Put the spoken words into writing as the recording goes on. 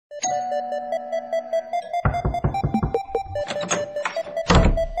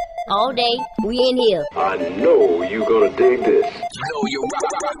All day, we in here. I know you gonna dig this.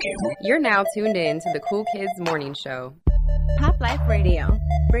 You're now tuned in to the Cool Kids Morning Show. Pop Life Radio,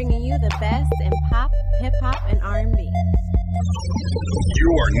 bringing you the best in pop, hip-hop, and R&B.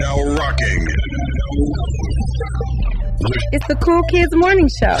 You are now rocking. It's the Cool Kids Morning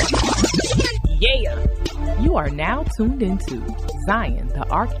Show. Yeah. You are now tuned into Zion, the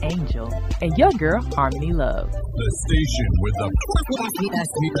Archangel, and your girl, Harmony Love. The station with the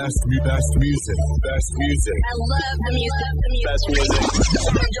best music. I love the music.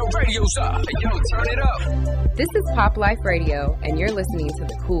 Turn your radios up. Yo, turn it up. This is Pop Life Radio, and you're listening to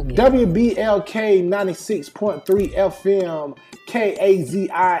the Cool Kids. WBLK 96.3 FM, KAZI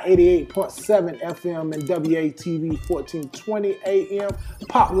 88.7 FM, and WATV 1420 AM.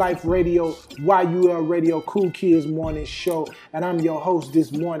 Pop Life Radio, YUL Radio, Cool Kids Morning Show. And I'm your host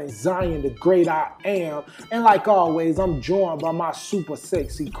this morning, Zion, the Great I Am. And like always, I'm joined by my super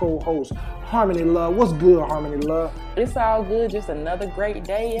sexy co-host, Harmony Love. What's good, Harmony Love? It's all good. Just another great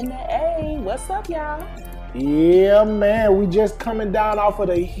day in the A. What's up, y'all? Yeah, man. We just coming down off of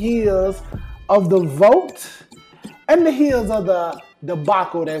the heels of the vote and the heels of the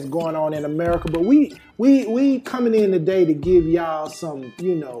debacle that's going on in America. But we coming in today to give y'all some,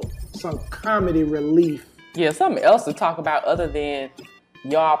 some comedy relief. Yeah, something else to talk about other than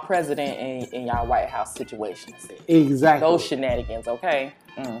y'all president and y'all White House situations. Exactly. Those shenanigans, okay?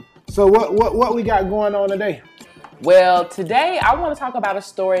 So what we got going on today? Well, today I want to talk about a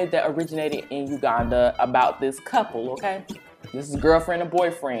story that originated in Uganda about this couple, okay? This is girlfriend and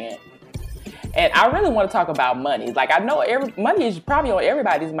boyfriend. And I really want to talk about money. Like, I know money is probably on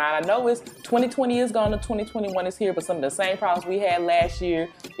everybody's mind. I know 2020 is gone, 2021 is here, but some of the same problems we had last year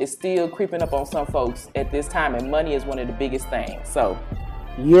is still creeping up on some folks at this time, and money is one of the biggest things. So,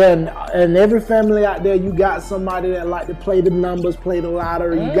 yeah, and every family out there, you got somebody that like to play the numbers, play the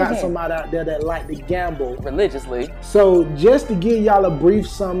lottery. You got somebody out there that like to gamble religiously. So just to give y'all a brief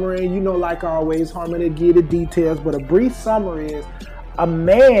summary, like always, Harmony give the details, but a brief summary is a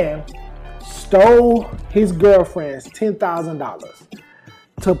man stole his girlfriend's $10,000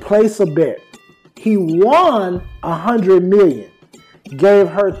 to place a bet. He won $100 million, gave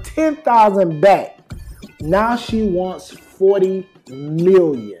her $10,000 back. Now she wants $40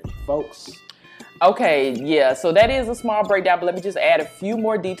 million, folks. Okay, yeah, so that is a small breakdown, but let me just add a few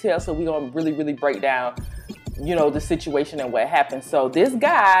more details so we're going to really, really break down, the situation and what happened. So this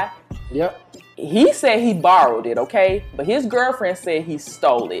guy, he said he borrowed it, okay? But his girlfriend said he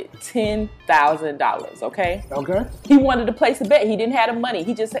stole it, $10,000, okay? Okay. He wanted to place a bet. He didn't have the money.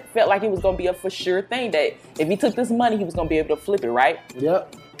 He just felt like it was going to be a for sure thing that if he took this money, he was going to be able to flip it, right?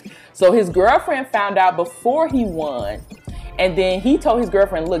 Yep. So his girlfriend found out before he won. And then he told his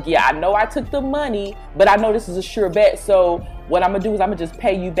girlfriend, look, yeah, I know I took the money, but I know this is a sure bet. So what I'm going to do is I'm going to just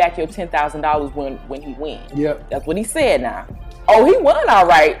pay you back your $10,000 when he wins. Yep. That's what he said now. Oh, he won all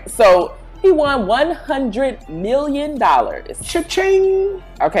right. So he won $100 million. Cha-ching.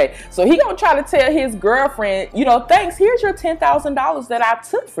 Okay, so he going to try to tell his girlfriend, thanks, here's your $10,000 that I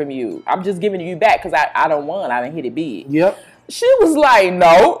took from you. I'm just giving you back because I don't won. I didn't hit it big. Yep. She was like,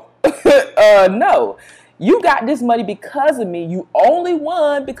 no, no. You got this money because of me. You only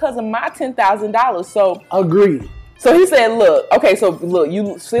won because of my $10,000. So agreed. So he said, look,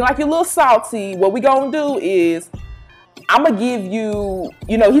 you seem like you're a little salty. What we gonna do is I'm gonna give you,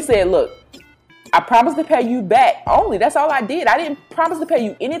 he said, look, I promised to pay you back only. That's all I did. I didn't promise to pay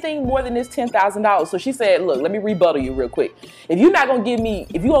you anything more than this $10,000. So she said, look, let me rebuttal you real quick. If you're only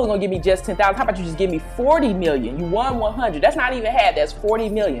gonna give me just $10,000, how about you just give me $40 million? You won 100. That's not even half. That's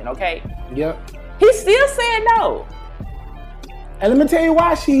 $40 million. Okay. Yep. He still said no. And let me tell you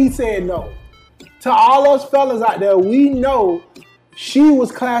why he said no. To all those fellas out there, we know she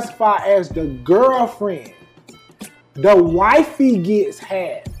was classified as the girlfriend. The wifey gets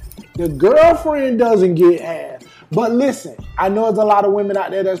half. The girlfriend doesn't get half. But listen, I know there's a lot of women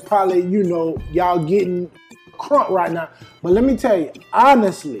out there that's probably, y'all getting crunk right now. But let me tell you,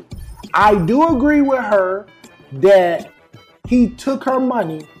 honestly, I do agree with her that he took her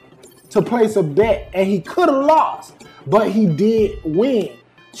money to place a bet, and he could have lost, but he did win.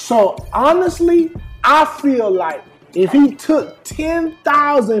 So honestly, I feel like if he took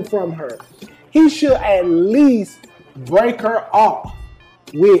 $10,000 from her, he should at least break her off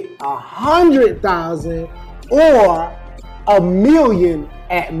with $100,000 or $1 million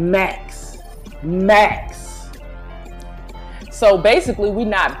at max. So basically, we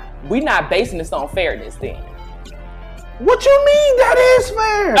not basing this on fairness then. What you mean that is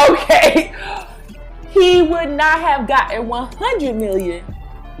fair? Okay. He would not have gotten $100 million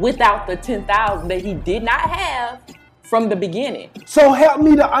without the $10,000 that he did not have from the beginning. So help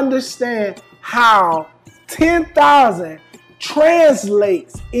me to understand how 10,000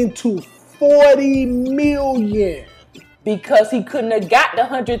 translates into 40 million. Because he couldn't have got the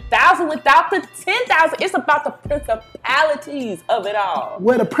 100,000 without the 10,000. It's about the principalities of it all.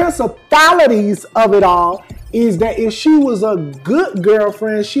 Well, the principalities of it all is that if she was a good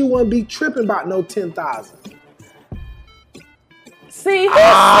girlfriend, she wouldn't be tripping about no 10,000. See, who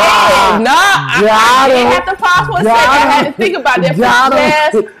said? No, I had to pause for a second. I had to think about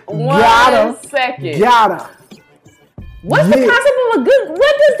that for just 1 second. Got her. What's the concept of a good?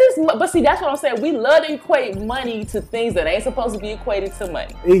 What does this? But see, that's what I'm saying. We love to equate money to things that ain't supposed to be equated to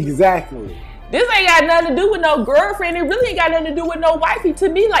money. Exactly. This ain't got nothing to do with no girlfriend. It really ain't got nothing to do with no wifey. To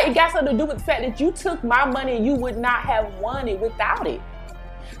me, like, it got something to do with the fact that you took my money and you would not have won it without it.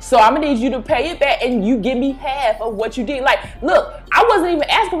 So I'm gonna need you to pay it back and you give me half of what you did. Like, look, I wasn't even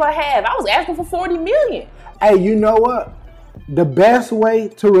asking for half. I was asking for 40 million. Hey, you know what? The best way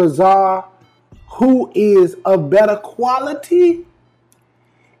to resolve who is of better quality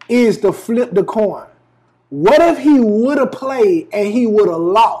is to flip the coin. What if he would have played and he would have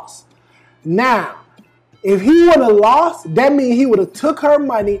lost? Now, if he would have lost, that means he would have took her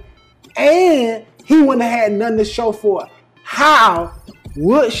money and he wouldn't have had nothing to show for it. How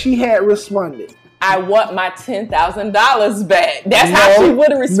would she have responded? I want my $10,000 back. That's how she would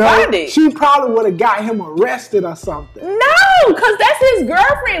have responded. No, she probably would have got him arrested or something. No, because that's his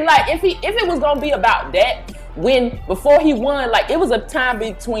girlfriend. Like, if it was going to be about that, before he won, like, it was a time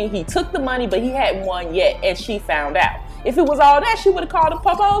between he took the money, but he hadn't won yet, and she found out. If it was all that, she would have called the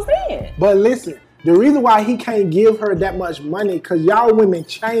popos then. But listen, the reason why he can't give her that much money, because y'all women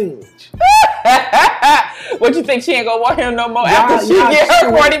change. What you think, she ain't gonna want him no more after she get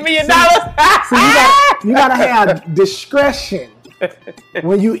her $40 million? So you gotta have discretion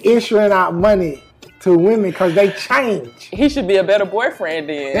when you issuing out money to women, because they change. He should be a better boyfriend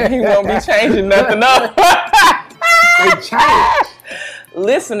then. He won't be changing nothing up. They change.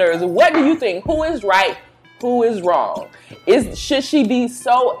 Listeners, what do you think? Who is right? Who is wrong? Should she be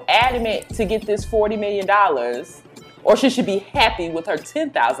so adamant to get this $40 million? Or should she be happy with her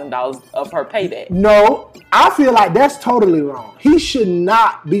 $10,000 of her payback? No, I feel like that's totally wrong. He should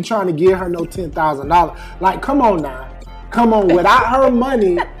not be trying to give her no $10,000. Like, come on now. Come on, without her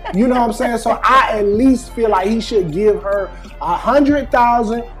money, you know what I'm saying? So I at least feel like he should give her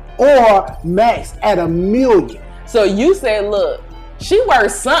 100,000 or max at $1 million. So you said, look, she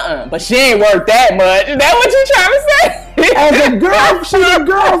worth something, but she ain't worth that much. Is that what you trying to say? As a girl, she's a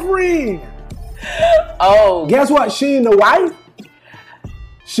girlfriend. Oh. Guess what? She ain't the wife.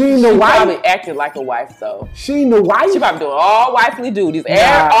 She ain't the wife. She probably acted like a wife, though. She ain't the wife. She probably doing all wifely duties.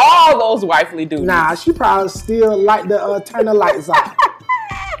 All those wifely duties. Nah, she probably still like the turn the lights out.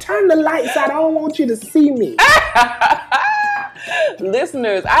 Turn the lights out. I don't want you to see me.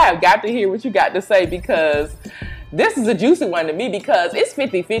 Listeners, I have got to hear what you got to say, because this is a juicy one to me, because it's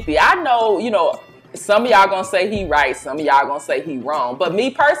 50-50. I know, some of y'all gonna say he right, some of y'all gonna say he wrong. But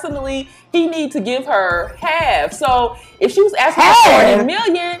me personally, he need to give her half. So if she was asking for 40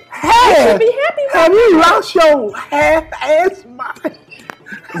 million, I should be happy with Have you lost your half-ass mind?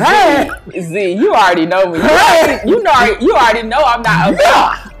 Z, you already know me. You already know I'm not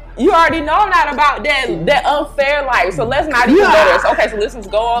about. You already know I'm not about that unfair life. So let's not even go there. So, okay, so let's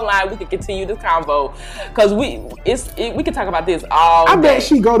go online. We can continue this convo, because we can talk about this all day. I bet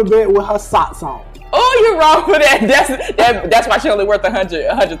she go to bed with her socks on. Oh, you're wrong for that. That's why she only worth 100,000.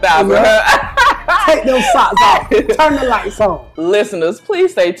 Take those socks off. Turn the lights on. Listeners,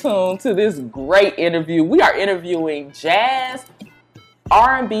 please stay tuned to this great interview. We are interviewing jazz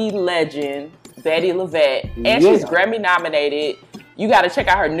R&B legend Bettye LaVette, and she's Grammy nominated. You got to check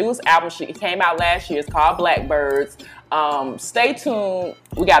out her newest album. She came out last year. It's called Blackbirds. Stay tuned.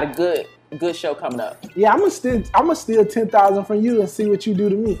 We got a good show coming up. Yeah, I'm gonna steal 10,000 from you and see what you do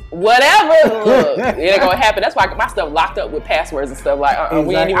to me. Whatever. Look, it ain't gonna happen. That's why my stuff locked up with passwords and stuff. Like, exactly.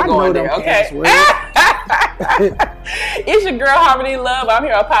 We ain't even going there. Okay. It's your girl Harmony Love. I'm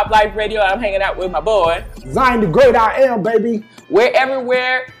here on Pop Life Radio. I'm hanging out with my boy Zion the Great I Am, baby. We're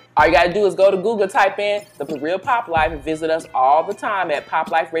everywhere. All you gotta do is go to Google, type in The Real Pop Life, and visit us all the time at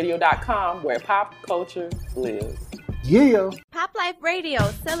popliferadio.com, where pop culture lives. Yeah. Pop Life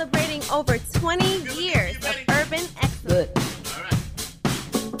Radio, celebrating over 20 years of urban excellence.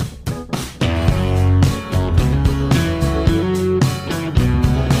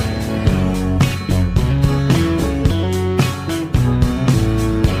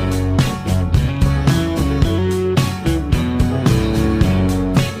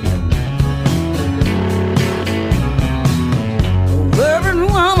 Urban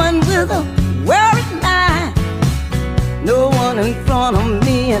woman the world is mine. No one in front of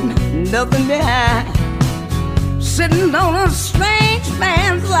me and nothing behind. Sitting on a strange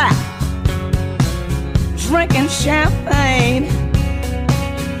man's lap, drinking champagne.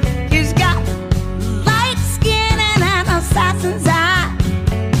 He's got light skin and an assassin's eye.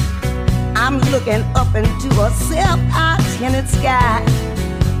 I'm looking up into a self-tinted sky.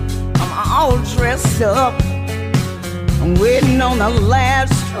 I'm all dressed up, I'm waiting on the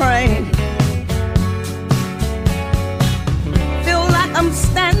last train. Feel like I'm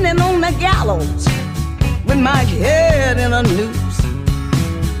standing on the gallows with my head in a noose.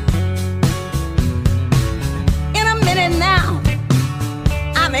 In a minute now,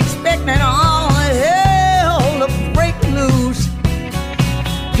 I'm expecting all hell to break loose.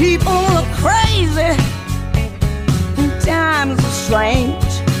 People are crazy, and times are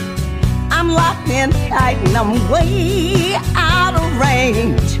strange. I'm locked in tight and I'm way out of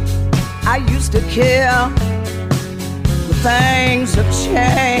range. I used to care, but things have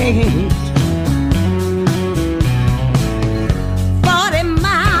changed. 40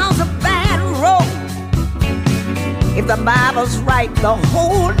 miles of bad road. If the Bible's right, the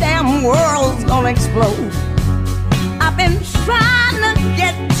whole damn world's gonna explode. I've been trying to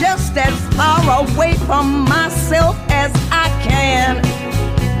get just as far away from myself as I can.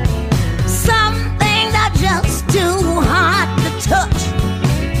 Some things are just too hard to touch.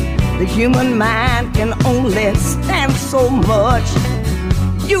 The human mind can only stand so much.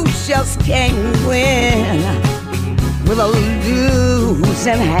 You just can't win with a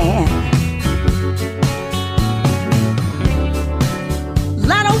losing hand.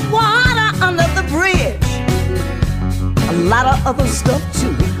 Lot of water under the bridge, a lot of other stuff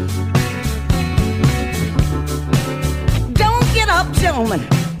too. Don't get up, gentlemen,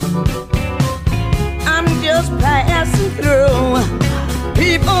 I'm just passing through.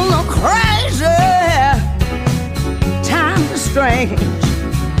 People are crazy, times are strange.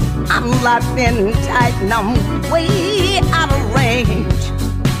 I'm locked in tight and I'm way out of range.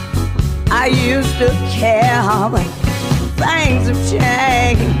 I used to care, but things have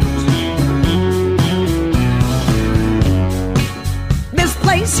changed. This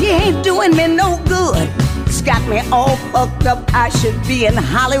place here ain't doing me no good. It's got me all fucked up. I should be in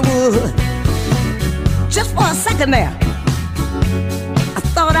Hollywood. Just for a second there, I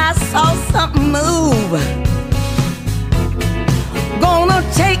thought I saw something move. Gonna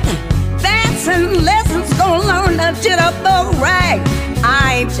take dancing lessons, gonna learn to jitter the rag.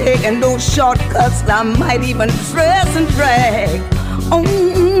 I ain't taking no shortcuts, I might even dress and drag.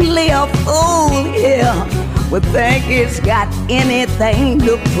 Only a fool here would think it's got anything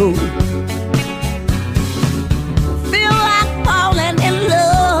to prove. Feel like falling in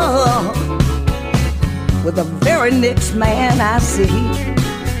love with the very next man I see.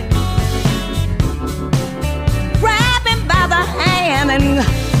 Grab him by the hand and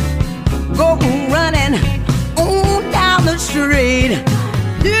go running on down the street.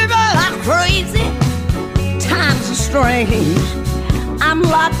 People are crazy, times are strange. I'm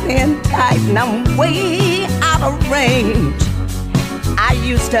locked in tight and I'm way out of range. I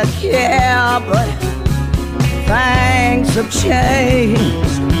used to care, but things have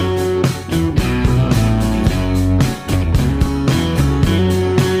changed.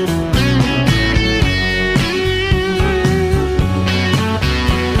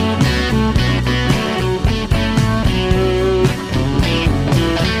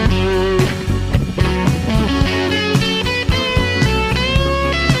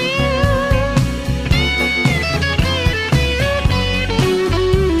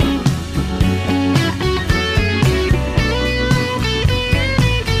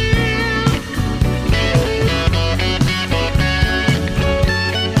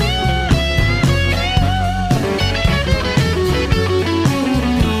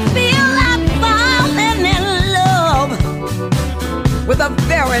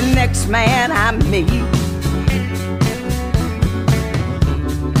 Next man I meet,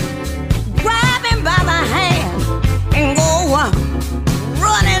 grab him by the hand and go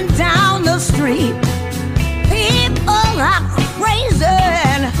running down the street. People are crazy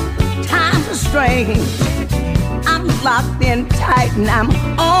and times are strange. I'm locked in tight and I'm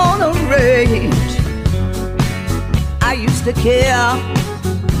on a rage. I used to care,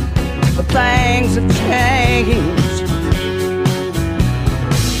 but things have changed.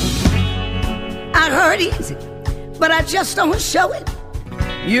 I hurt easy, but I just don't show it.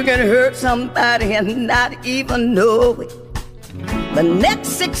 You can hurt somebody and not even know it. The next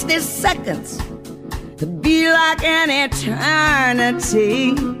 60 seconds could be like an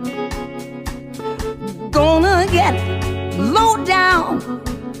eternity. Gonna get low down,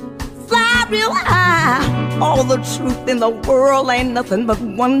 real high. All the truth in the world ain't nothing but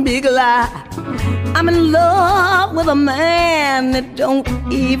one big lie. I'm in love with a man that don't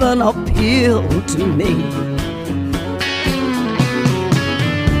even appeal to me.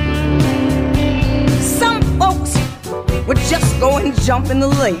 Some folks would just go and jump in the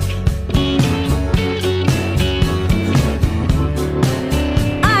lake.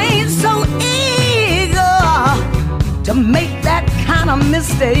 I ain't so eager to make that kind of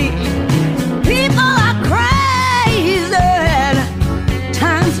mistake. People are crazy,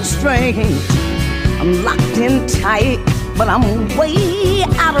 times are strange. I'm locked in tight, but I'm way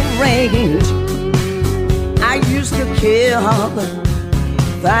out of range. I used to kill, but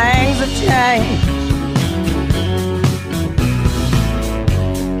things have changed.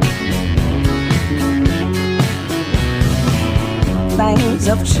 Things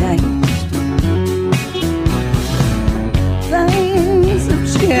have changed. Things have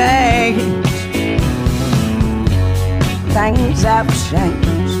changed. Things have changed.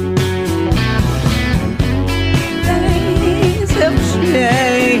 Things have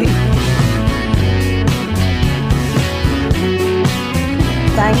changed.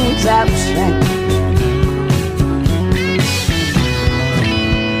 Things have changed.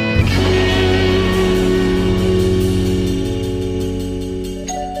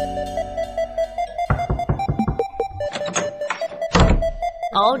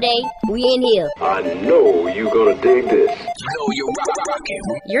 All day, we in here. I know you gonna dig this.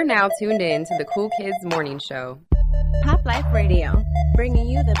 You're now tuned in to the Cool Kids Morning Show. Pop Life Radio, bringing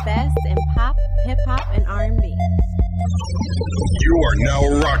you the best in pop, hip hop, and R&B. You are now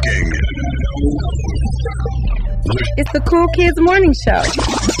rocking. It's the Cool Kids Morning Show.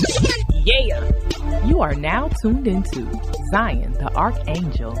 Yeah! You are now tuned into Zion, the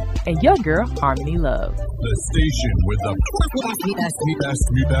Archangel, and your girl, Harmony Love. The station with the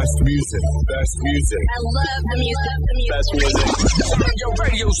best music. Best music. I love the music. Best music. Turn your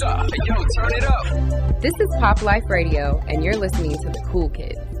radios up. Yo, turn it up. This is Pop Life Radio, and you're listening to the Cool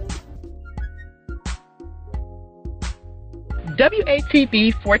Kids.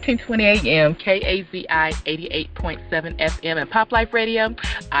 WATB 1420 AM, KAZI 88.7 FM, and Pop Life Radio.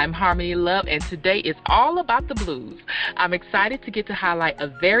 I'm Harmony Love, and today is all about the blues. I'm excited to get to highlight a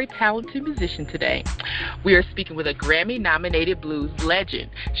very talented musician today. We are speaking with a Grammy-nominated blues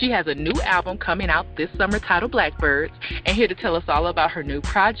legend. She has a new album coming out this summer titled Blackbirds, and here to tell us all about her new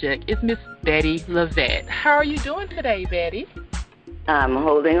project is Miss Bettye LaVette. How are you doing today, Bettye? I'm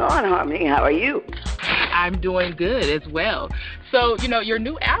holding on, Harmony. How are you? I'm doing good as well. So, your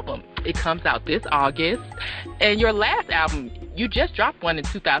new album, it comes out this August. And your last album, you just dropped one in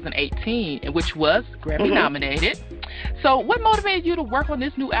 2018, which was Grammy nominated. So what motivated you to work on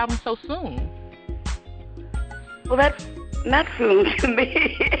this new album so soon? Well, that's not soon to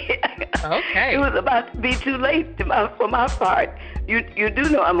me. Okay. It was about to be too late for my part. You do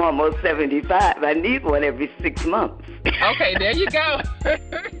know I'm almost 75. I need one every 6 months. Okay, there you go.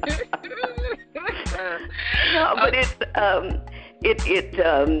 No, but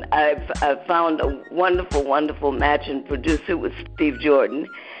I've found a wonderful matching producer with Steve Jordan,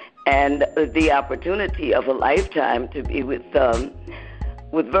 and the opportunity of a lifetime to be with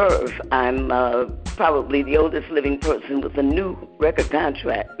Verve. I'm probably the oldest living person with a new record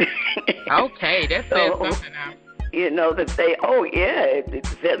contract. Okay, that says something now. That it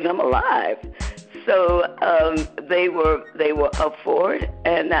says I'm alive. So they were up for it,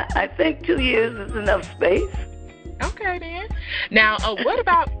 and I think 2 years is enough space. Okay, then. Now, what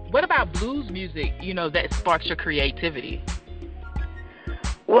about blues music? That sparks your creativity.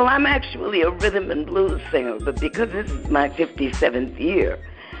 Well, I'm actually a rhythm and blues singer, but because this is my 57th year,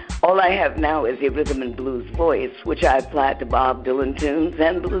 all I have now is a rhythm and blues voice, which I apply to Bob Dylan tunes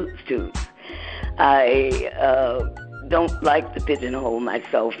and blues tunes. I don't like to pigeonhole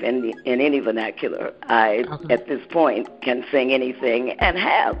myself in any vernacular. I, at this point, can sing anything and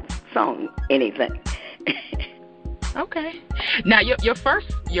have sung anything. Okay. Now, your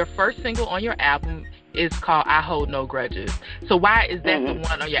first single on your album is called "I Hold No Grudges." So why is that the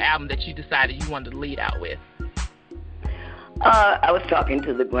one on your album that you decided you wanted to lead out with? I was talking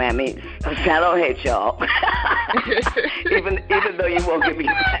to the Grammys. I don't hate y'all, even though you won't give me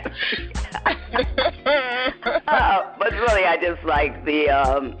that. But really, I just like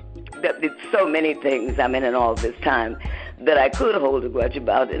there's so many things I'm in all this time that I could hold a grudge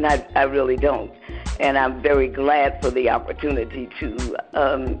about, and I really don't. And I'm very glad for the opportunity to,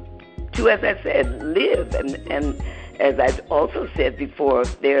 as I said, live. And as I also said before,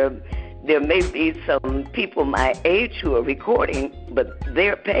 there may be some people my age who are recording, but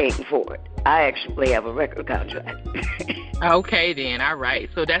they're paying for it. I actually have a record contract. Okay, then. All right.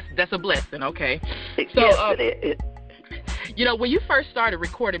 So that's a blessing. Okay. So, Yes, it is. You know, when you first started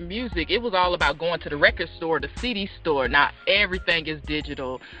recording music, it was all about going to the record store, the CD store. Now everything is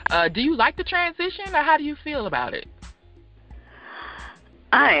digital. Do you like the transition, or how do you feel about it?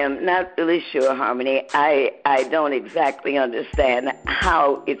 I am not really sure, Harmony. I don't exactly understand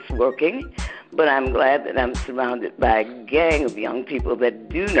how it's working, but I'm glad that I'm surrounded by a gang of young people that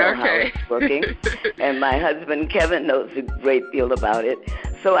do know how it's working. And my husband, Kevin, knows a great deal about it.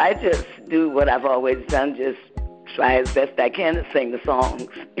 So I just do what I've always done, just try as best I can to sing the songs.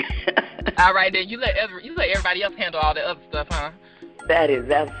 All right, then you let everybody else handle all the other stuff, huh? That is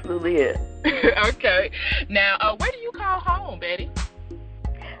absolutely it. Okay. Now, where do you call home, Betty?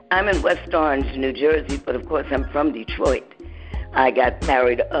 I'm in West Orange, New Jersey, but of course I'm from Detroit. I got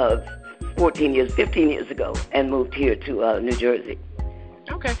married 15 years ago and moved here to New Jersey.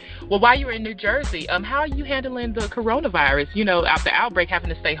 Okay. Well, while you're in New Jersey, how are you handling the coronavirus? You know, after the outbreak, having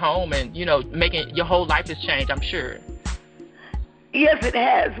to stay home and, making your whole life has changed, I'm sure. Yes, it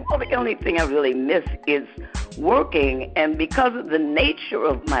has. Well, the only thing I really miss is working, and because of the nature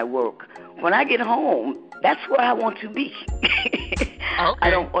of my work, when I get home, that's where I want to be. Okay. I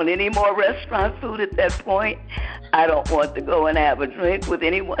don't want any more restaurant food at that point. I don't want to go and have a drink with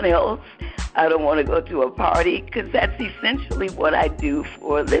anyone else. I don't want to go to a party, because that's essentially what I do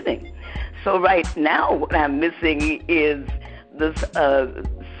for a living. So right now, what I'm missing is this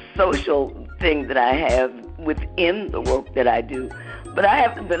social thing that I have within the work that I do. But I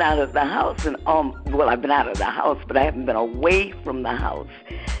haven't been out of the house I've been out of the house, but I haven't been away from the house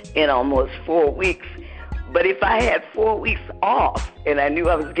in almost 4 weeks. But if I had 4 weeks off and I knew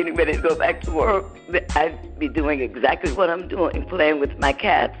I was getting ready to go back to work, I'd be doing exactly what I'm doing, playing with my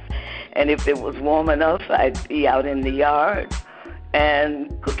cats. And if it was warm enough, I'd be out in the yard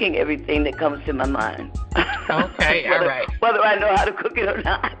and cooking everything that comes to my mind. Okay, all right. Whether I know how to cook it or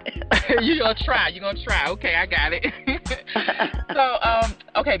not. You're going to try. Okay, I got it. So,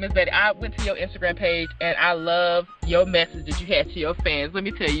 okay, Miss Betty, I went to your Instagram page, and I love your message that you had to your fans. Let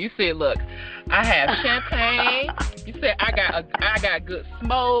me tell you, you said, look, I have champagne. You said, I got good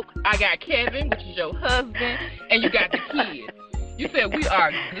smoke. I got Kevin, which is your husband, and you got the kids. You said, we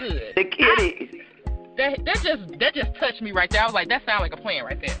are good. The kitties. That just touched me right there. I was like, that sounds like a plan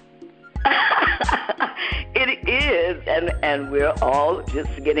right there. It is, and we're all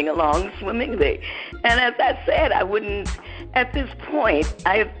just getting along swimmingly. And as I said, I wouldn't, at this point,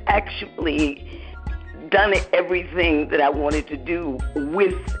 I've actually done everything that I wanted to do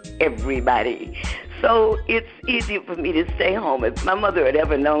with everybody. So it's easier for me to stay home. If my mother had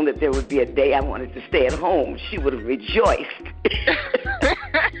ever known that there would be a day I wanted to stay at home, she would have rejoiced.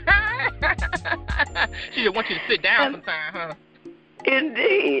 She didn't want you to sit down sometime, huh?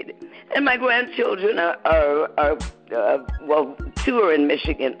 Indeed. And my grandchildren are two are in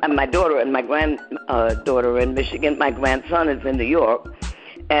Michigan. My daughter and my granddaughter are in Michigan. My grandson is in New York.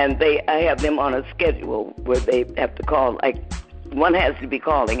 And I have them on a schedule where they have to call, like, one has to be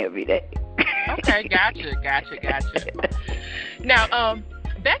calling every day. Okay, gotcha. Now,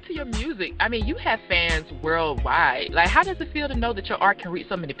 back to your music. I mean, you have fans worldwide. Like, how does it feel to know that your art can reach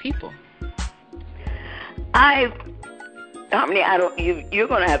so many people? You're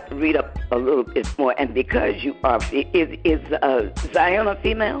going to have to read up a little bit more. And because you are, is Zion a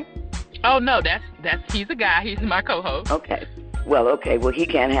female? Oh, no, he's a guy. He's my co-host. Okay. Well, he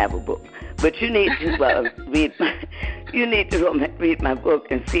can't have a book. But you need to read my book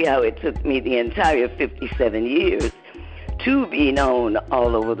and see how it took me the entire 57 years to be known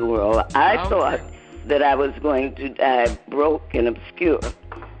all over the world. I thought that I was going to die broke and obscure.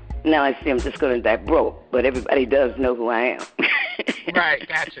 Now I see I'm just going to die broke, but everybody does know who I am. Right,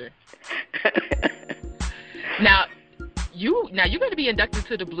 gotcha. Now you're going to be inducted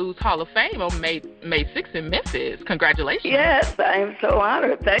to the Blues Hall of Fame on May 6th in Memphis. Congratulations. Yes, I am so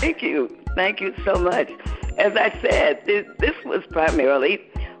honored. Thank you so much. As I said, this was primarily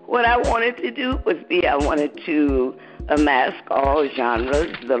what I wanted to do. I wanted to amass all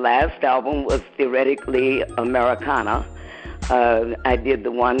genres. The last album was theoretically Americana. I did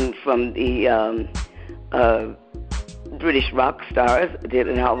the one from the British rock stars, did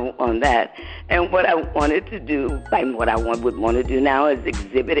an album on that. And what I wanted to do, and what I would want to do now, is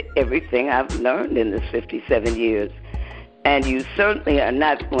exhibit everything I've learned in this 57 years. And you certainly are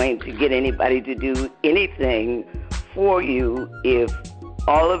not going to get anybody to do anything for you if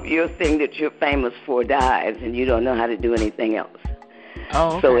all of your thing that you're famous for dies and you don't know how to do anything else.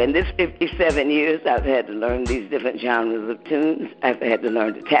 Oh, okay. So in this 57 years, I've had to learn these different genres of tunes. I've had to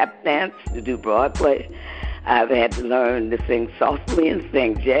learn to tap dance, to do Broadway. I've had to learn to sing softly and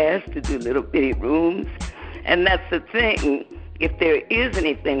sing jazz, to do little bitty rooms. And that's the thing. If there is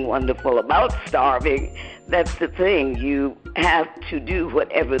anything wonderful about starving, that's the thing. You have to do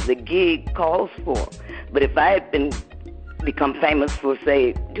whatever the gig calls for. But if I had become famous for,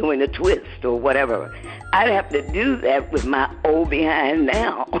 say, doing a twist or whatever, I'd have to do that with my old behind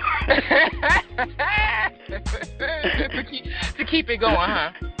now. to keep it going,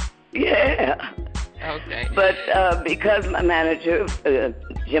 huh? Yeah. Okay. But because my manager,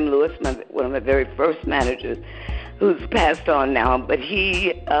 Jim Lewis, one of my very first managers, who's passed on now, but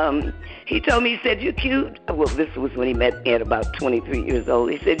he told me, he said, "You're cute." Well, this was when he met me at about 23 years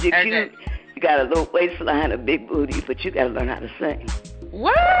old. He said, "You're cute. You got a little waistline, a big booty, but you got to learn how to sing."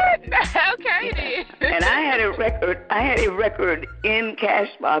 What? Okay. And I had a record in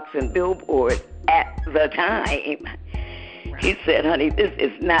Cashbox and Billboard at the time. He said, "Honey, this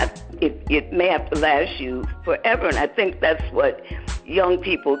is not, it may have to last you forever." And I think that's what young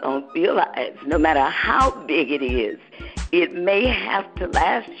people don't realize. No matter how big it is, it may have to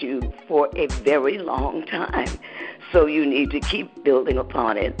last you for a very long time. So you need to keep building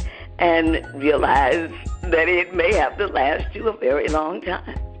upon it and realize that it may have to last you a very long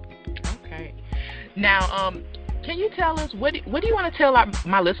time. Okay. Now, can you tell us, what do you want to tell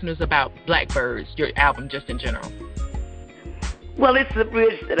my listeners about Blackbirds, your album, just in general? Well, it's the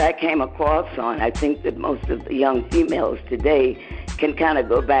bridge that I came across on. I think that most of the young females today can kind of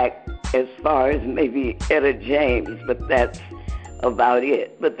go back as far as maybe Etta James, but that's about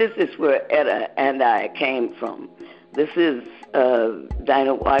it. But this is where Etta and I came from. This is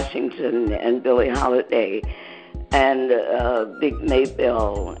Dinah Washington and Billie Holiday and Big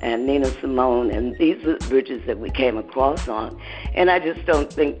Maybelle and Nina Simone, and these are the bridges that we came across on. And I just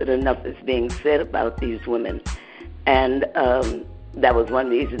don't think that enough is being said about these women. And that was one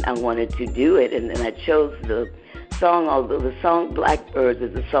reason I wanted to do it. And then I chose the song, although the song Blackbirds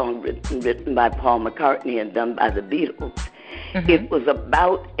is a song written by Paul McCartney and done by the Beatles. Mm-hmm. It was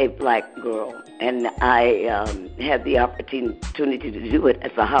about a black girl, and I had the opportunity to do it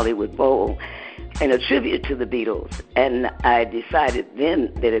at the Hollywood Bowl in a tribute to the Beatles. And I decided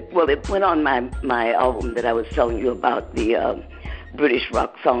then that it went on my album that I was telling you about, the British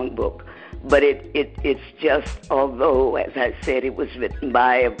Rock Songbook. But it's just, although, as I said, it was written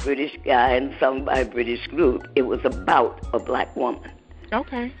by a British guy and sung by a British group, it was about a black woman.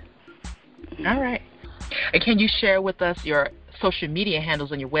 Okay. All right. And can you share with us your social media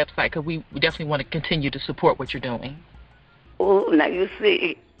handles on your website? Because we definitely want to continue to support what you're doing. Oh, now you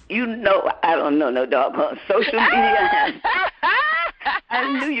see, I don't know no doggone social media handles.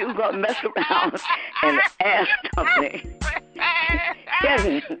 I knew you were going to mess around and ask something.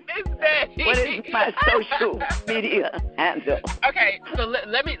 Kevin, what is my social media handle? Okay, so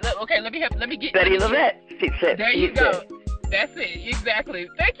let me get Betty Lavette. She said. There you go. That's it. Exactly.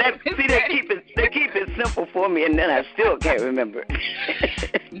 Thank you. See, they keep it simple for me, and then I still can't remember.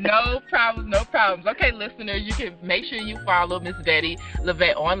 No problems. Okay, listeners, you can make sure you follow Miss Betty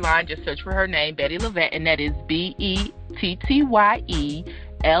Lavette online. Just search for her name, Betty Lavette, and that is BETTYE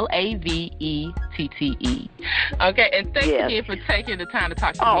LAVETTE. Okay, and thanks again for taking the time to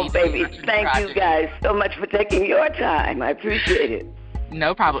talk to me. Oh, baby, thank you guys so much for taking your time. I appreciate it.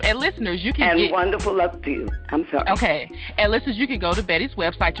 No problem. And listeners, you can And wonderful luck to you. I'm sorry. Okay. And listeners, you can go to Betty's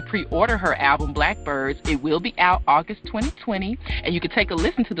website to pre-order her album, Blackbirds. It will be out August 2020. And you can take a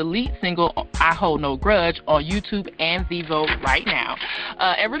listen to the lead single, I Hold No Grudge, on YouTube and Vevo right now.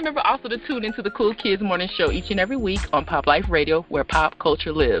 And remember also to tune into the Cool Kids Morning Show each and every week on Pop Life Radio, where pop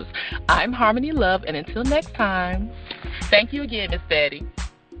culture lives. I'm Harmony Love, and until next time, thank you again, Miss Betty.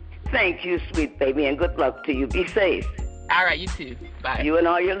 Thank you, sweet baby, and good luck to you. Be safe. All right, you too. Bye. You and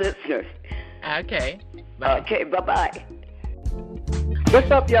all your listeners. Okay. Bye. Okay, bye-bye.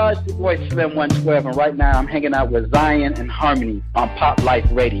 What's up, y'all? It's your boy Slim 112, and right now I'm hanging out with Zion and Harmony on Pop Life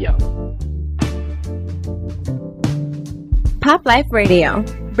Radio. Pop Life Radio,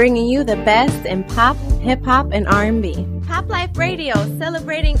 bringing you the best in pop, hip-hop, and R&B. Pop Life Radio,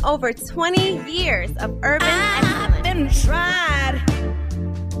 celebrating over 20 years of urban excellence. I've been tried,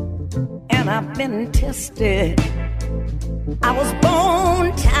 and I've been tested. I was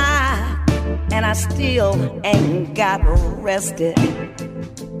bone tied, and I still ain't got arrested.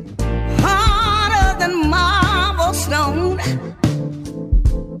 Harder than marble stone.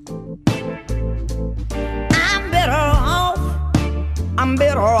 I'm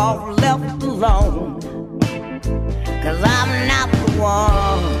better off left alone. 'Cause I'm not the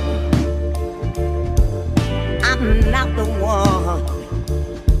one. I'm not the one.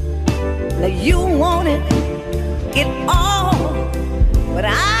 Now you wanted it all, but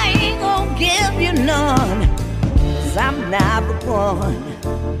I ain't gonna give you none. 'Cause I'm not the one.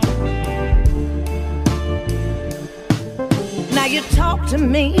 Now you talk to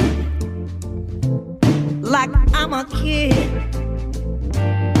me like I'm a kid.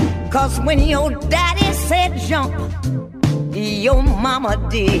 'Cause when your daddy said jump, your mama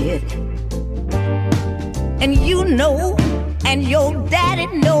did. And you know, and your daddy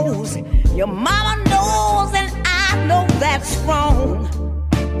knows, your mama knows, and I know that's wrong.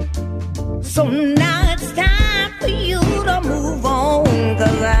 So now it's time for you to move on,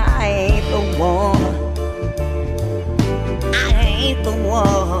 'cause I ain't the one. I ain't the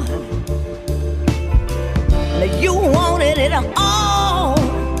one. Now you wanted it all,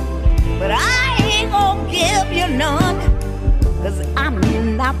 but I ain't gonna give you none, 'cause I'm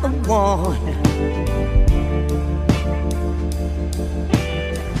not the one.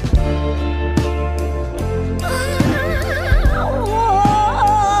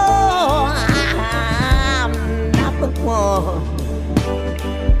 One.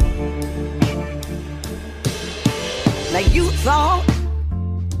 Now you thought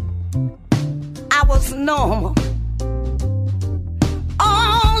I was normal.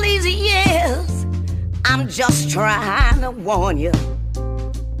 All these years I'm just trying to warn you.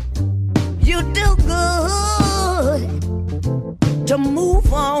 You do good to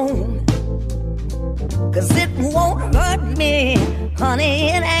move on, 'cause it won't hurt me, honey,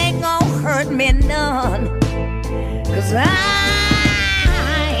 it ain't gonna hurt me none. 'Cause I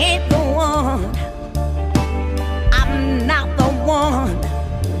ain't the one. I'm not the one.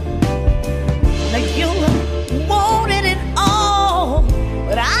 Now you wanted it all,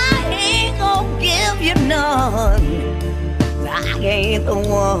 but I ain't gonna give you none. I ain't the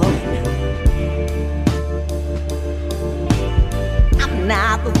one. I'm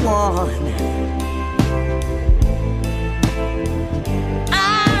not the one. I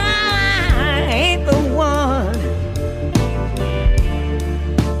ain't the one.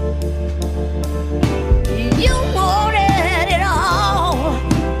 You wanted it all,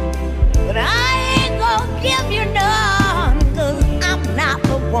 but I ain't gonna give you none, 'cause I'm not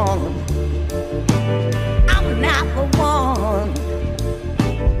the one. I'm not the one.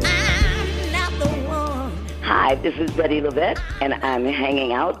 I'm not the one. Hi, this is Betty Levette, and I'm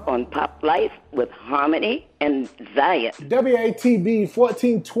hanging out on Pop Life with Harmony and Zion. WATB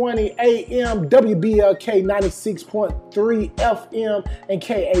 1420 AM, WBLK 96.3 FM, and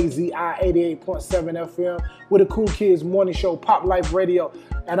KAZI 88.7 FM with the Cool Kids Morning Show, Pop Life Radio.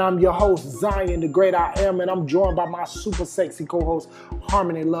 And I'm your host, Zion, the great I am, and I'm joined by my super sexy co-host,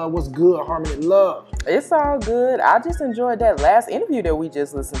 Harmony Love. What's good, Harmony Love? It's all good. I just enjoyed that last interview that we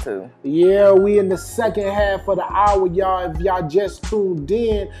just listened to. Yeah, we in the second half of the hour, y'all. If y'all just tuned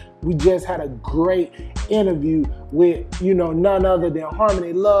in, we just had a great interview with, none other than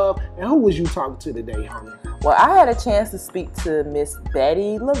Harmony Love. And who was you talking to today, Harmony? Well, I had a chance to speak to Miss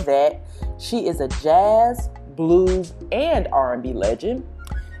Betty Levette. She is a jazz, blues, and R&B legend.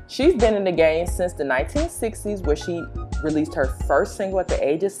 She's been in the game since the 1960s, where she released her first single at the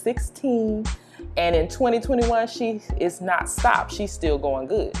age of 16. And in 2021, she is not stopped. She's still going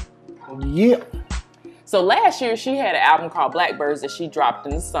good. Yeah. So last year, she had an album called Blackbirds that she dropped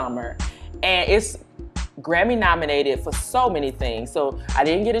in the summer. And it's Grammy nominated for so many things. So I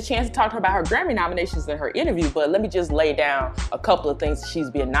didn't get a chance to talk to her about her Grammy nominations in her interview, but let me just lay down a couple of things that she's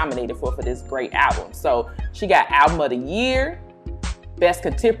being nominated for this great album. So she got Album of the Year, Best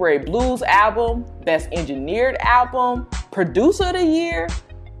Contemporary Blues Album, Best Engineered Album, Producer of the Year,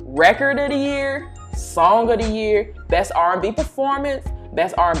 Record of the Year, Song of the Year, Best R&B Performance,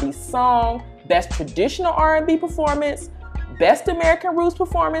 Best R&B Song, Best Traditional R&B Performance, Best American Roots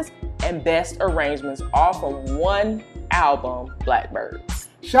Performance, and Best Arrangements, all from one album, Blackbirds.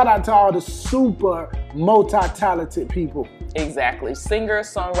 Shout out to all the super multi-talented people. Exactly. Singer,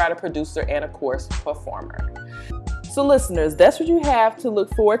 songwriter, producer, and of course, performer. So listeners, that's what you have to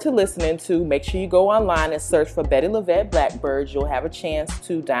look forward to listening to. Make sure you go online and search for Betty Levette Blackbirds. You'll have a chance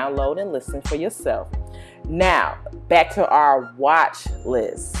to download and listen for yourself. Now, back to our watch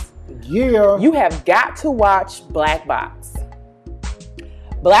list. Yeah. You have got to watch Black Box.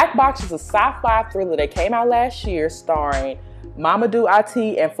 Black Box is a sci-fi thriller that came out last year starring Mamadou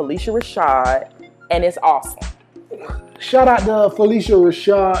Ati and Felicia Rashad, and it's awesome. Shout out to Felicia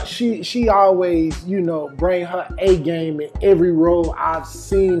Rashad. She always, bring her A game in every role I've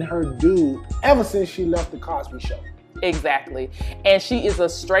seen her do ever since she left the Cosby Show. Exactly. And she is a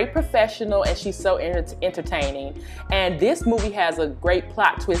straight professional, and she's so entertaining. And this movie has a great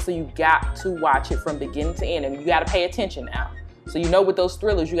plot twist, so you got to watch it from beginning to end, and you got to pay attention now. So with those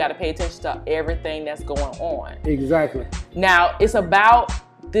thrillers, you got to pay attention to everything that's going on. Exactly. Now, it's about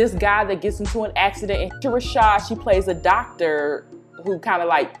this guy that gets into an accident, and Rashad, she plays a doctor who kind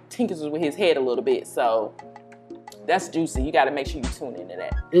of tinkers with his head a little bit. So That's juicy. You got to make sure you tune into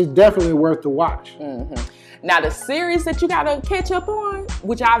that. It's definitely worth the watch. Now, the series that you got to catch up on,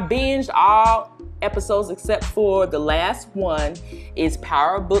 which I've binged all episodes except for the last one, is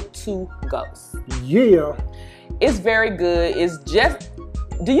Power Book 2 Ghosts. Yeah. It's very good. It's just,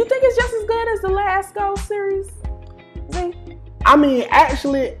 do you think it's just as good as the last Ghost series? Z? I mean,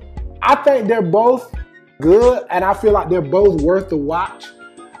 actually, I think they're both good, and I feel like they're both worth the watch.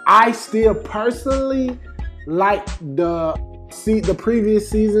 I still personally like the previous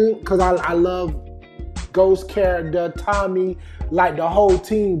season because I love Ghost character, Tommy, like the whole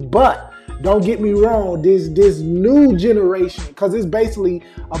team. But don't get me wrong, this new generation, because it's basically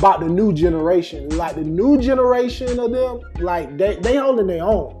about the new generation. Like the new generation of them, like they holding their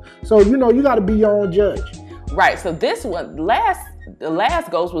own. So you got to be your own judge. Right. So this one, the last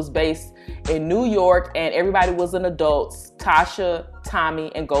Ghost was based in New York, and everybody was an adults. Tasha,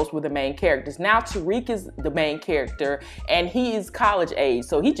 Tommy, and Ghost were the main characters. Now Tariq is the main character, and he is college age,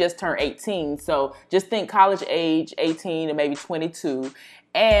 so he just turned 18. So just think college age, 18 to maybe 22.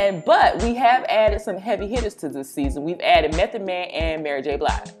 But we have added some heavy hitters to this season. We've added Method Man and Mary J.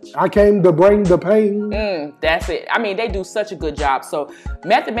 Blige. I came to bring the pain. That's it. I mean, they do such a good job. So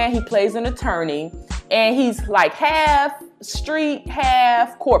Method Man, he plays an attorney, and he's like half street,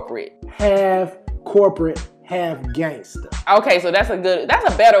 half corporate. Half corporate, half gangster. Okay, so that's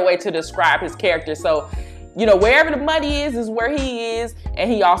a better way to describe his character. So, wherever the money is where he is,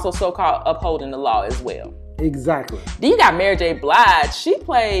 and he also so-called upholding the law as well. Exactly. Then you got Mary J. Blige. She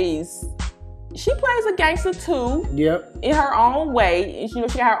plays a gangster too. Yep. In her own way. She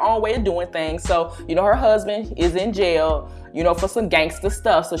got her own way of doing things. So, her husband is in jail, for some gangster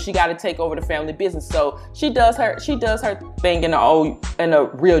stuff. So she got to take over the family business. So she does her thing in a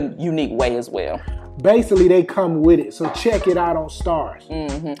real unique way as well. Basically, they come with it. So check it out on Stars.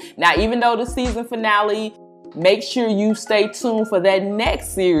 Now, even though the season finale, make sure you stay tuned for that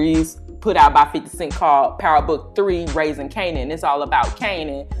next series put out by 50 Cent called Power Book 3, Raising Kanan. It's all about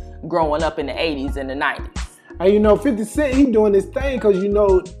Kanan growing up in the 80s and the 90s. And 50 Cent, he doing this thing because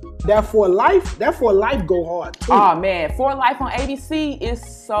that For Life go hard too. Oh man, For Life on ABC is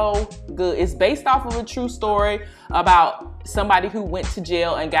so good. It's based off of a true story about somebody who went to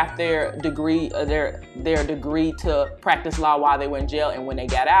jail and got their degree to practice law while they were in jail, and when they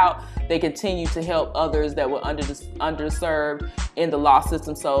got out, they continued to help others that were underserved in the law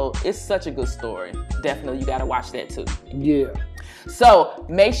system. So it's such a good story. Definitely, you got to watch that too. Yeah. So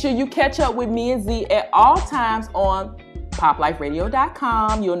make sure you catch up with me and Z at all times on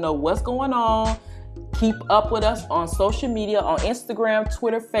popliferadio.com. You'll know what's going on. Keep up with us on social media, on Instagram,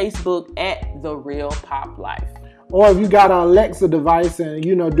 Twitter, Facebook at The Real Pop Life. Or if you got an Alexa device, and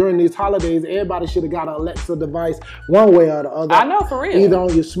during these holidays, everybody should have got an Alexa device one way or the other. I know, for real. Either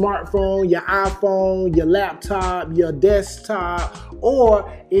on your smartphone, your iPhone, your laptop, your desktop,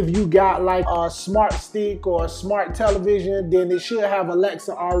 or if you got like a smart stick or a smart television, then it should have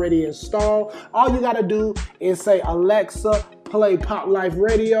Alexa already installed. All you gotta do is say, Alexa, play Pop Life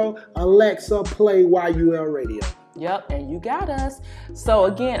Radio. Alexa, play YUL Radio. Yep, and you got us. So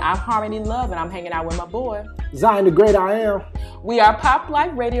again, I'm Harmony Love, and I'm hanging out with my boy Zion the Great I Am. We are Pop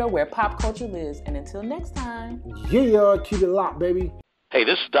Life Radio, where pop culture lives. And until next time. Yeah, keep it locked, baby. Hey,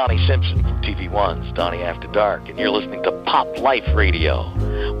 this is Donnie Simpson from TV One's Donnie After Dark, and you're listening to Pop Life Radio,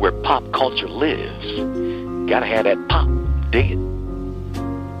 where pop culture lives. Gotta have that pop. Dig it.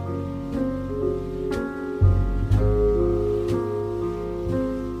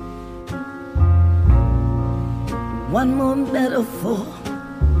 One more metaphor,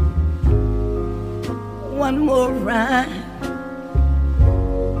 one more rhyme,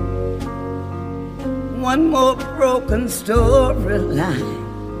 one more broken storyline,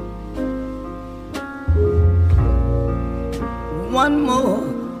 one more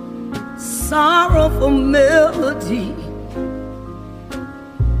sorrowful melody,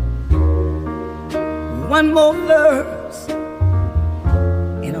 one more verse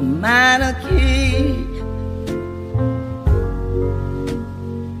in a minor key.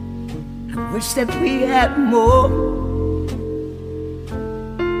 Wish that we had more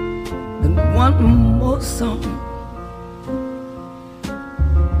than one more song.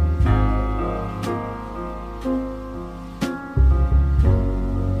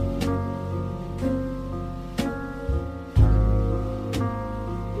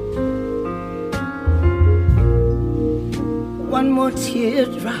 One more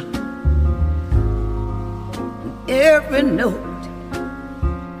teardrop in every note.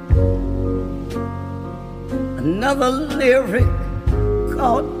 Another lyric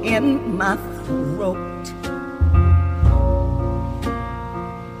caught in my throat.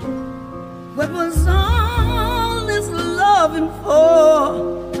 What was all this loving for?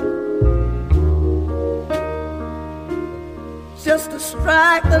 Just to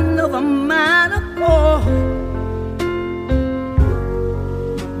strike another minor chord.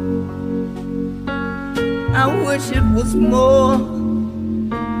 I wish it was more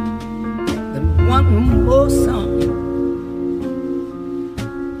than one more song.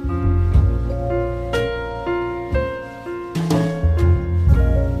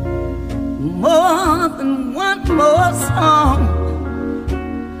 More than one more song.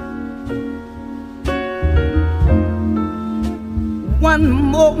 One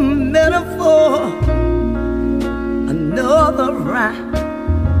more metaphor, another rhyme.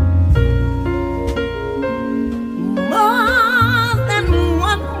 More than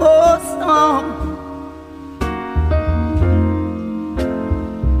one more song.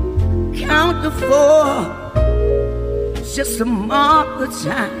 Count to 4 just to mark the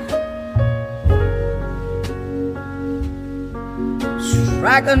time.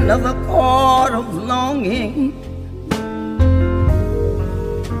 Strike another chord of longing.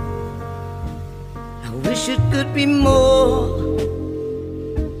 I wish it could be more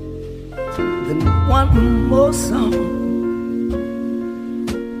than one more song.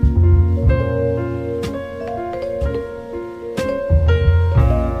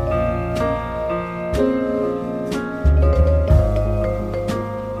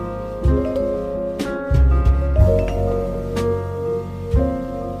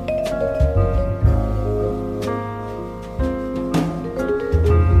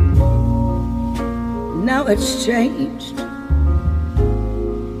 Now it's changed.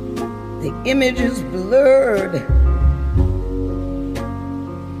 The image is blurred.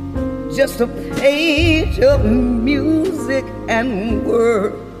 Just a page of music and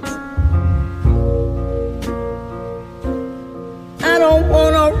words. I don't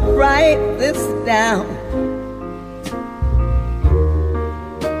want to write this down.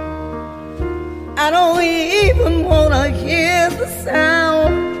 I don't even want to hear the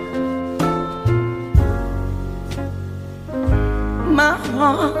sound. My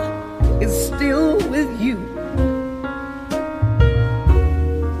heart is still with you,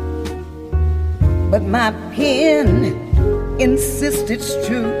 but my pen insists it's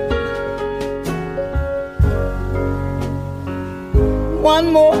true.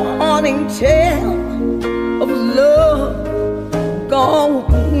 One more haunting tale of love gone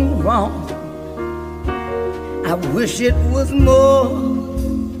wrong. I wish it was more.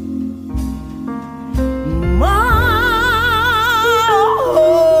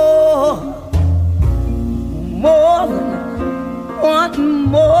 More than one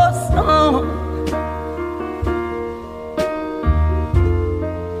more song.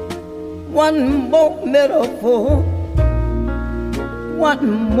 One more metaphor. One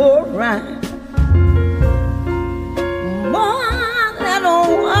more rhyme. More than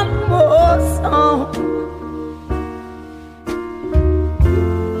one more song.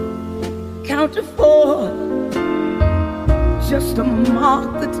 Count to 4 just to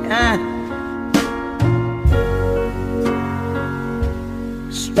mark the time.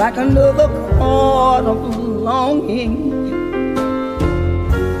 Strike another chord of longing.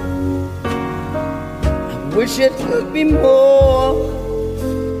 I wish it could be more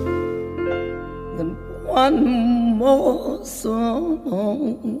than one more song.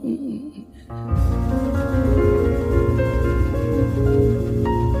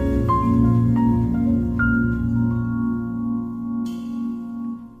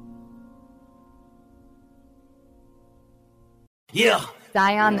 Yeah.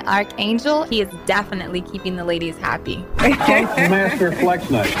 Zion the Archangel, he is definitely keeping the ladies happy. Master Flex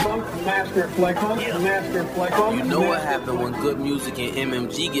Night. Master Flex on. Master Flex on. You know what happened when good music and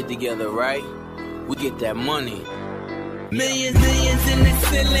MMG get together, right? We get that money. Millions, millions in the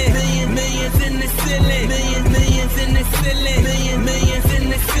ceiling. Millions in the ceiling. Millions in the ceiling. Millions in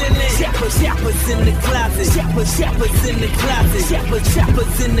the ceiling. Shoppers in the closet. Shoppers in the closet.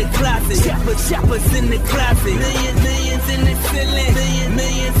 Shoppers in the closet. Shoppers in the closet. Millions in the ceiling.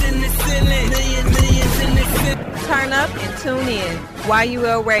 Millions in the ceiling. Millions in the ceiling. Turn up and tune in.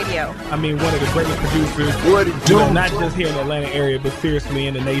 YUL Radio. I mean, one of the greatest producers. What it do? Not just here in the Atlanta area, but seriously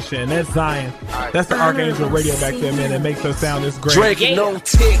in the nation. And that's Zion. That's the Archangel Radio back there, man, that makes us sound this great. Drinking on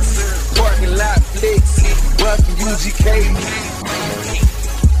ticks, parking lot flicks, buffing UGK,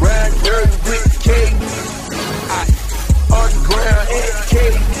 riding dirty with K, underground and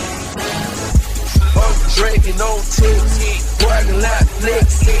K, drinking on ticks, parking lot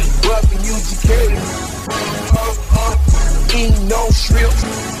flicks, buffing UGK, eating no shrimp,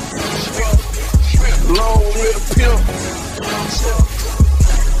 long with a pimp,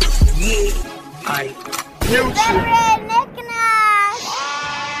 yeah, Future.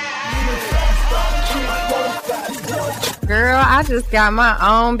 Girl, I just got my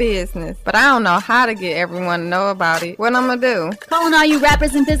own business, but I don't know how to get everyone to know about it. What I'm gonna do? Calling all you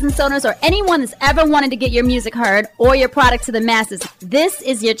rappers and business owners or anyone that's ever wanted to get your music heard or your product to the masses. This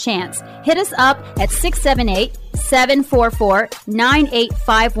is your chance. Hit us up at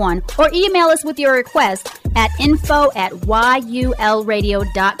 678-744-9851 or email us with your request at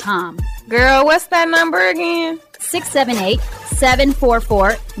info@yulradio.com. Girl, what's that number again?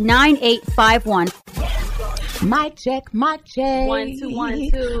 678-744-9851. Mic check, mic check. 1 2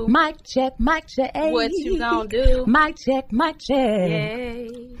 1 2. Mic check, mic check. What you gonna do? Mic check, mic check. Yay.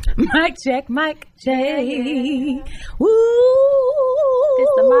 Mic check, mic check. Yeah. Woo.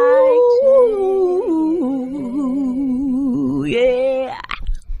 It's the mic check. Yeah.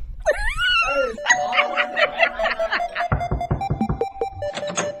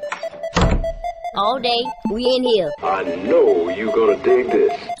 All day, we in here. I know you gonna dig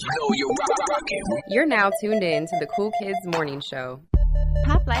this. You're now tuned in to the Cool Kids Morning Show.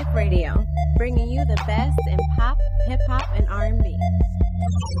 Pop Life Radio, bringing you the best in pop, hip hop, and R&B.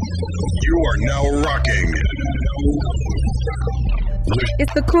 You are now rocking.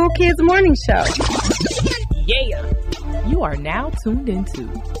 It's the Cool Kids Morning Show. Yeah. You are now tuned into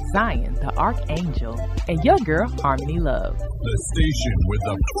Zion, the Archangel, and your girl, Harmony Love. The station with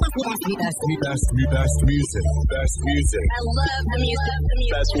the best music. I love the music.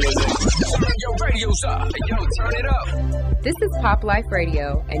 Turn your radios up. Yo, turn it up. This is Pop Life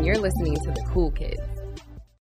Radio, and you're listening to the Cool Kids.